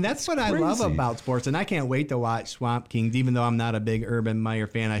that's what I love about sports. And I can't wait to watch Swamp Kings, even though I'm not a big Urban Meyer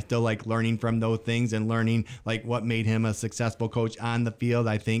fan. I still like learning from those things and learning like what made him a successful coach on the field.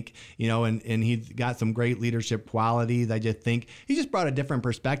 I think, and he's got some great leadership qualities. I just think he just brought a different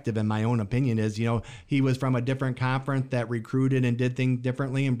perspective, in my own opinion, is, he was from a different conference that recruited and did things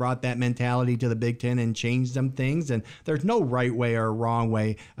differently and brought that mentality to the Big Ten and changed some things. And there's no right way or wrong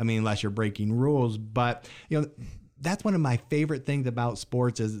way. I mean, unless you're breaking rules. But, that's one of my favorite things about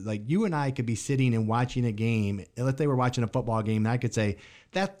sports is like you and I could be sitting and watching a game. Let's say we're watching a football game, and I could say,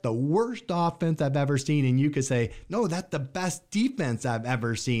 that's the worst offense I've ever seen. And you could say, no, that's the best defense I've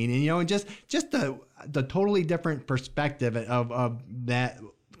ever seen. And, just the totally different perspective of that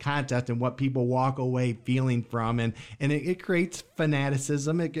contest and what people walk away feeling from. And it creates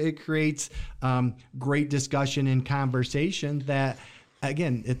fanaticism. It creates great discussion and conversation that,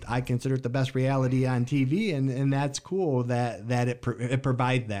 again, I consider it the best reality on TV, and that's cool that it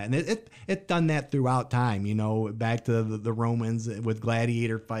provides that, and it's done that throughout time. Back to the Romans with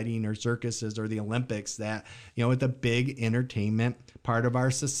gladiator fighting or circuses or the Olympics. That it's a big entertainment part of our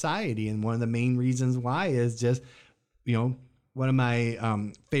society, and one of the main reasons why is just one of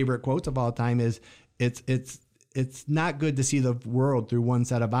my favorite quotes of all time is it's not good to see the world through one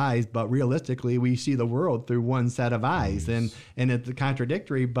set of eyes, but realistically, we see the world through one set of eyes, and it's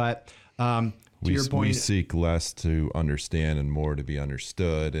contradictory. But to your point, we seek less to understand and more to be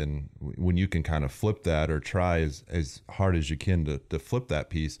understood. And when you can kind of flip that, or try as hard as you can to flip that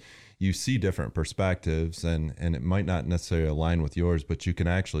piece, you see different perspectives, and it might not necessarily align with yours, but you can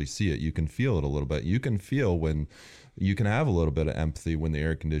actually see it. You can feel it a little bit. You can feel when. You can have a little bit of empathy when the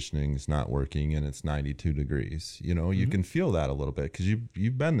air conditioning is not working and it's 92 degrees. You can feel that a little bit because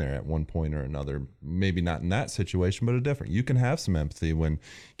you've been there at one point or another. Maybe not in that situation, but a different. You can have some empathy when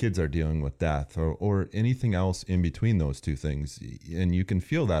kids are dealing with death or anything else in between those two things, and you can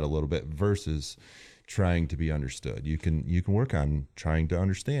feel that a little bit versus trying to be understood. You can work on trying to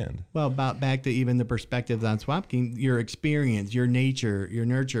understand. Well, about back to even the perspectives on Swamp King, your experience, your nature, your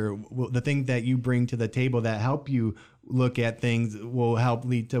nurture, the things that you bring to the table that help you look at things will help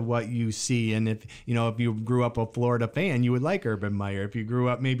lead to what you see. And if you grew up a Florida fan, you would like Urban Meyer. If you grew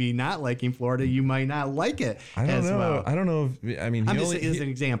up maybe not liking Florida, you might not like it. I don't know. Well. I don't know. I'm just as an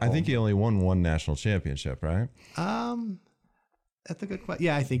example. I think he only won one national championship, right? That's a good question.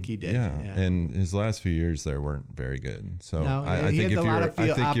 Yeah, I think he did. Yeah. And his last few years there weren't very good. So no, I he think had a lot of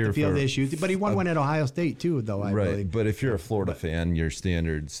off-the-field issues, but he won one at Ohio State too, though. I believe. But if you're a Florida fan, your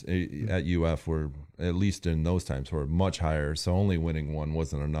standards at UF were, at least in those times, were much higher. So only winning one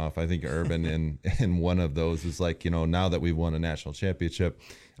wasn't enough. I think Urban in one of those was like, now that we've won a national championship,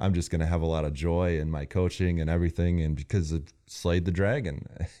 I'm just going to have a lot of joy in my coaching and everything, and because it slayed the dragon,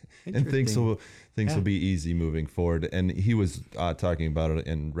 and things will be easy moving forward. And he was talking about it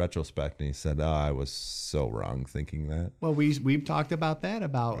in retrospect, and he said, I was so wrong thinking that. Well, we've talked about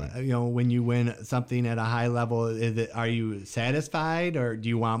that, when you win something at a high level, are you satisfied, or do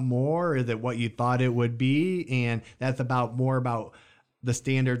you want more? Or is it what you thought it would be? And that's more about the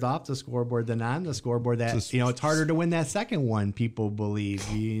standards off the scoreboard than on the scoreboard. That it's harder to win that second one, people believe,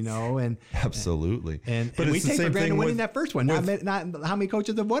 and absolutely. But we take for granted winning that first one. Not how many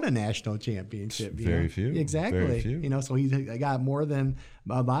coaches have won a national championship? Very few. Exactly. Very few. So he's got more than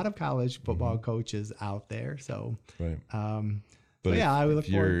a lot of college football coaches out there. So right. But I would look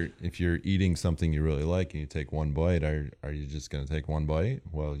forward. If you're eating something you really like and you take one bite, are you just going to take one bite?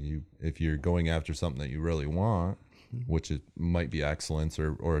 Well, if you're going after something that you really want, which might be excellence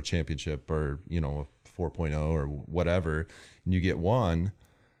or a championship or a 4.0 or whatever, and you get one,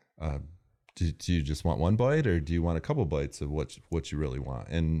 do you just want one bite, or do you want a couple bites of what you really want?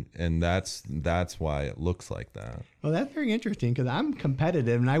 And that's why it looks like that. Well, that's very interesting, because I'm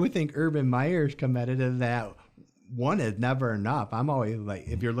competitive, and I would think Urban Meyer's competitive, that one is never enough. I'm always like,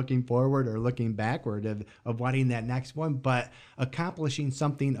 if you're looking forward or looking backward of wanting that next one, but accomplishing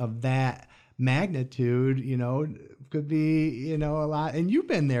something of that magnitude, could be, a lot. And you've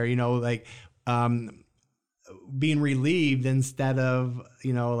been there, like, being relieved instead of,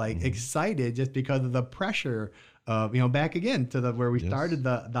 excited, just because of the pressure of, back again to where we started,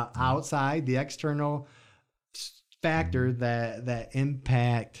 the outside, the external factors that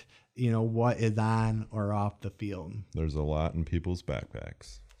impact, what is on or off the field. There's a lot in people's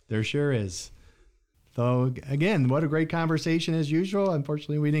backpacks. There sure is. So again, what a great conversation as usual.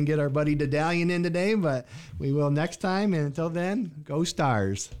 Unfortunately, we didn't get our buddy Dedalian in today, but we will next time. And until then, go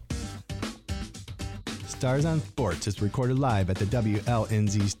Stars. Stars on Sports is recorded live at the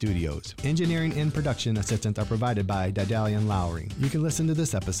WLNZ studios. Engineering and production assistance are provided by Dedalian Lowry. You can listen to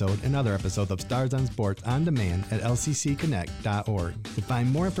this episode and other episodes of Stars on Sports on demand at lccconnect.org. To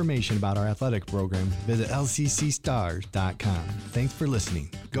find more information about our athletic program, visit lccstars.com. Thanks for listening.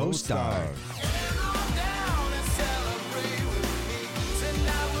 Go Stars!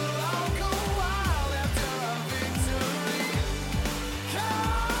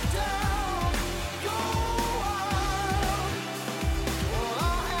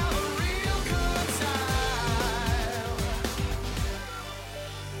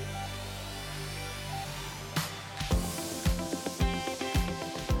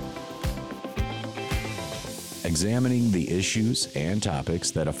 Examining the issues and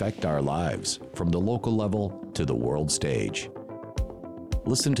topics that affect our lives from the local level to the world stage.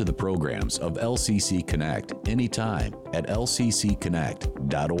 Listen to the programs of LCC Connect anytime at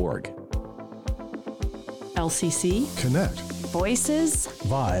lccconnect.org. LCC Connect. Voices,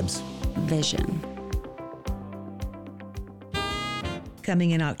 Vibes, Vision. Coming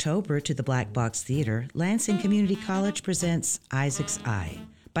in October to the Black Box Theater, Lansing Community College presents Isaac's Eye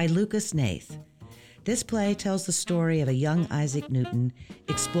by Lucas Nath. This play tells the story of a young Isaac Newton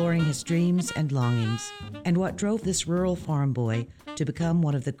exploring his dreams and longings and what drove this rural farm boy to become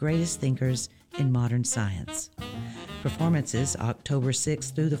one of the greatest thinkers in modern science. Performances October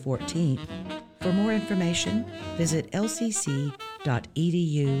 6th through the 14th. For more information, visit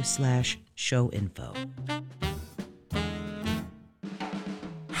lcc.edu/showinfo.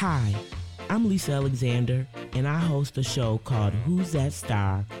 Hi, I'm Lisa Alexander, and I host a show called Who's That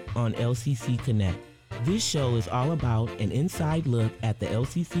Star on LCC Connect. This show is all about an inside look at the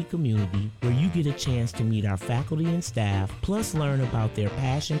LCC community, where you get a chance to meet our faculty and staff, plus learn about their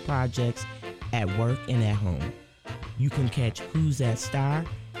passion projects at work and at home. You can catch Who's That Star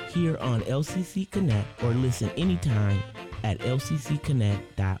here on LCC Connect, or listen anytime at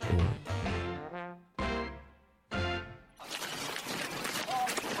lccconnect.org.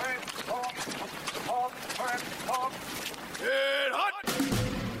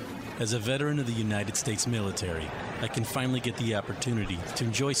 As a veteran of the United States military, I can finally get the opportunity to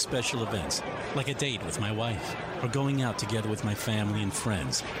enjoy special events, like a date with my wife, or going out together with my family and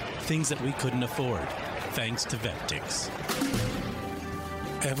friends, things that we couldn't afford, thanks to VetTix.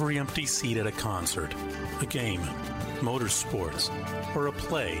 Every empty seat at a concert, a game, motorsports, or a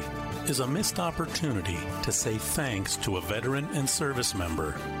play is a missed opportunity to say thanks to a veteran and service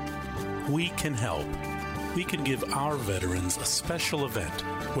member. We can help. We can give our veterans a special event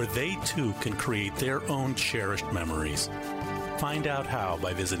where they too can create their own cherished memories. Find out how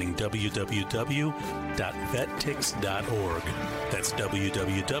by visiting www.vettix.org. That's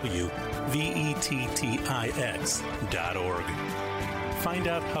www.vettix.org. Find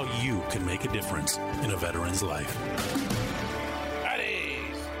out how you can make a difference in a veteran's life.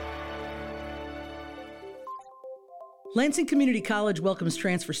 Lansing Community College welcomes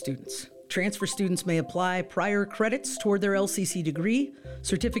transfer students. Transfer students may apply prior credits toward their LCC degree,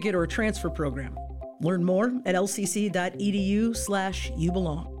 certificate, or transfer program. Learn more at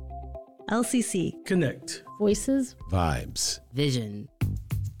lcc.edu/youbelong. LCC Connect. Voices, Vibes, Vision.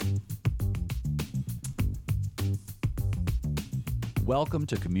 Welcome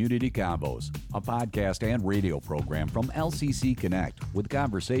to Community Convos, a podcast and radio program from LCC Connect with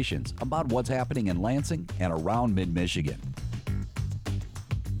conversations about what's happening in Lansing and around mid-Michigan.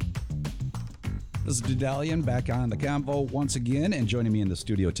 This is Dedalian back on the convo once again, and joining me in the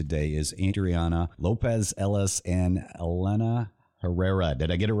studio today is Adriana Lopez Ellis and Elena Herrera.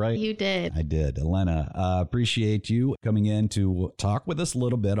 Did I get it right? You did. I did. Elena, appreciate you coming in to talk with us a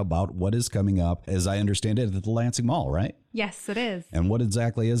little bit about what is coming up, as I understand it, at the Lansing Mall, right? Yes, it is. And what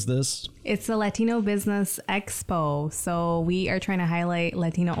exactly is this? It's a Latino Business Expo. So we are trying to highlight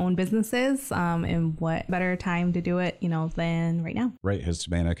Latino-owned businesses, and what better time to do it, than right now. Right,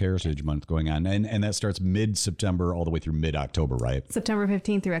 Hispanic Heritage Month going on. And that starts mid-September all the way through mid-October, right? September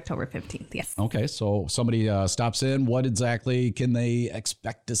 15th through October 15th, yes. Okay, so somebody stops in. What exactly can they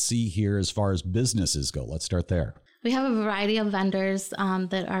expect to see here as far as businesses go? Let's start there. We have a variety of vendors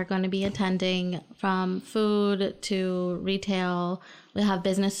that are going to be attending, from food to retail. We have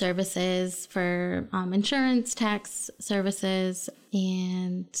business services for insurance, tax services,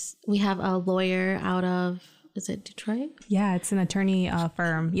 and we have a lawyer out of, is it Detroit? Yeah, it's an attorney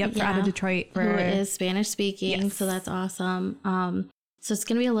firm. Yep, out of Detroit. Who is Spanish speaking, Yes. so that's awesome. So it's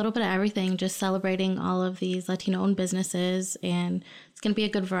going to be a little bit of everything, just celebrating all of these Latino-owned businesses, and it's going to be a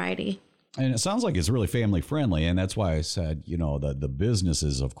good variety. And it sounds like it's really family friendly, and that's why I said, the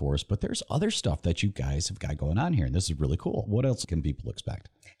businesses, of course, but there's other stuff that you guys have got going on here, and this is really cool. What else can people expect?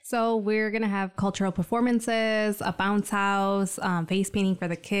 So we're going to have cultural performances, a bounce house, face painting for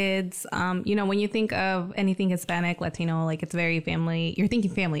the kids. When you think of anything Hispanic, Latino, like it's very family, you're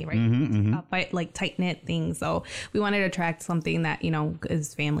thinking family, right? But like tight-knit things. So we wanted to attract something that,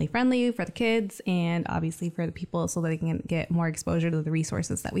 is family friendly for the kids and obviously for the people so that they can get more exposure to the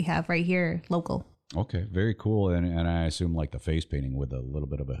resources that we have right here, local. Okay, very cool. And I assume like the face painting with a little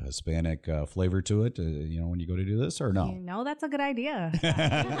bit of a Hispanic flavor to it, when you go to do this, or no? That's a good idea.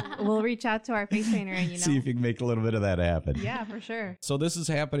 We'll reach out to our face painter and, see if you can make a little bit of that happen. Yeah, for sure. So this is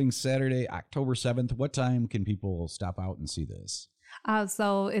happening Saturday, October 7th. What time can people stop out and see this?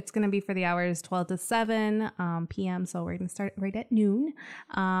 So it's going to be for the hours 12 to 7 p.m. So we're going to start right at noon.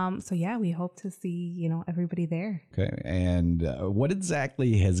 So yeah, we hope to see, everybody there. Okay. And what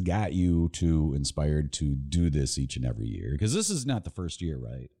exactly has got you inspired to do this each and every year? Because this is not the first year,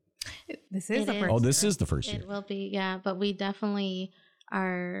 right? This is the first year. Oh, this is the first year. It will be, yeah. But we definitely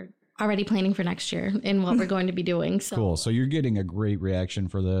are already planning for next year and what we're going to be doing. So cool. So you're getting a great reaction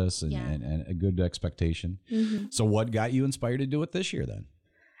for this and a good expectation. Mm-hmm. So what got you inspired to do it this year then?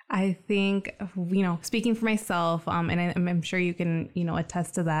 I think, speaking for myself, and I'm sure you can,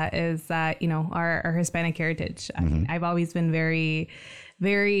 attest to that, is that, our Hispanic heritage. I mean, I've always been very,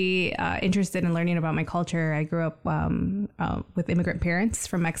 very interested in learning about my culture. I grew up with immigrant parents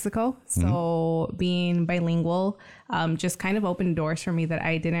from Mexico. So being bilingual just kind of opened doors for me that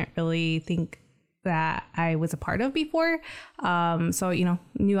I didn't really think that I was a part of before. So,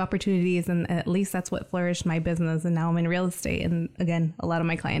 new opportunities, and at least that's what flourished my business. And now I'm in real estate. And again, a lot of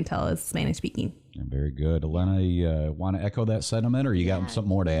my clientele is Spanish speaking. Very good. Elena, you want to echo that sentiment, or you got something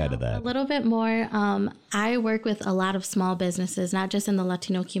more to add to that? A little bit more. I work with a lot of small businesses, not just in the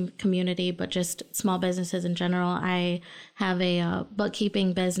Latino community, but just small businesses in general. I have a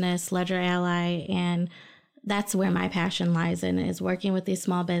bookkeeping business, Ledger Ally, and that's where my passion lies in, is working with these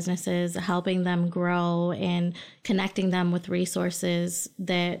small businesses, helping them grow and connecting them with resources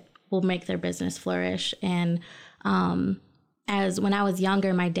that will make their business flourish. And as when I was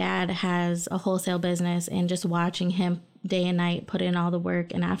younger, my dad has a wholesale business, and just watching him day and night put in all the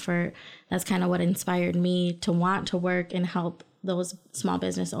work and effort, that's kind of what inspired me to want to work and help those small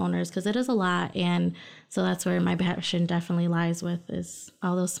business owners, because it is a lot. And so that's where my passion definitely lies with, is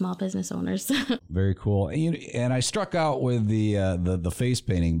all those small business owners. Very cool. And I struck out with the face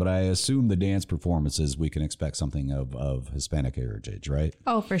painting, but I assume the dance performances, we can expect something of Hispanic heritage, right?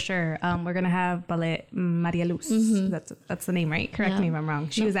 Oh, for sure. We're going to have Ballet Maria Luz. That's the name, right? Correct me if I'm wrong.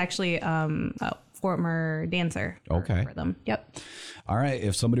 She was actually a former dancer for them. Yep. All right.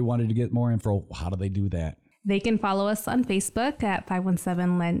 If somebody wanted to get more info, how do they do that? They can follow us on Facebook at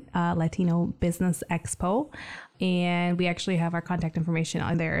 517 Latino Business Expo. And we actually have our contact information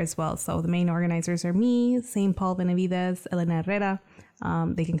on there as well. So the main organizers are me, St. Paul Benavides, Elena Herrera.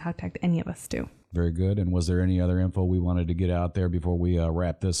 They can contact any of us too. Very good. And was there any other info we wanted to get out there before we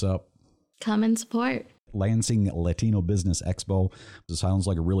wrap this up? Come and support. Lansing Latino Business Expo. This sounds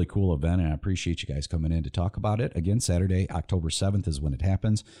like a really cool event, and I appreciate you guys coming in to talk about it. Again, Saturday, October 7th is when it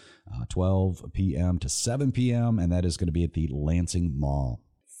happens, 12 p.m. to 7 p.m., and that is going to be at the Lansing Mall.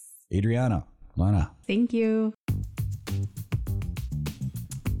 Adriana, Lana. Thank you.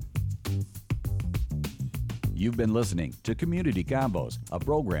 You've been listening to Community Convos, a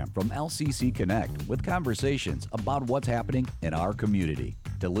program from LCC Connect with conversations about what's happening in our community.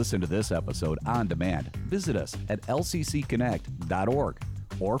 To listen to this episode on demand, visit us at lccconnect.org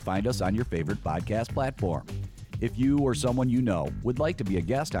or find us on your favorite podcast platform. If you or someone you know would like to be a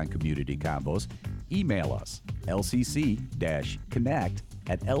guest on Community Convos, email us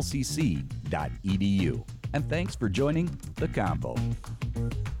lcc-connect@lcc.edu. And thanks for joining The Convo.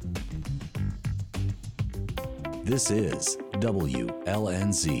 This is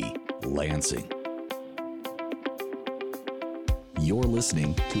WLNZ Lansing. You're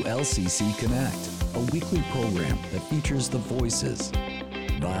listening to LCC Connect, a weekly program that features the voices,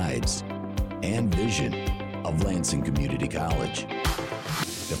 vibes, and vision of Lansing Community College.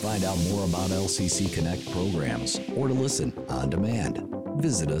 To find out more about LCC Connect programs or to listen on demand,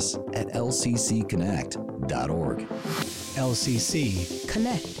 visit us at lccconnect.org. LCC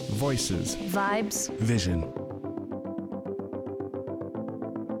Connect. Voices. Vibes. Vision.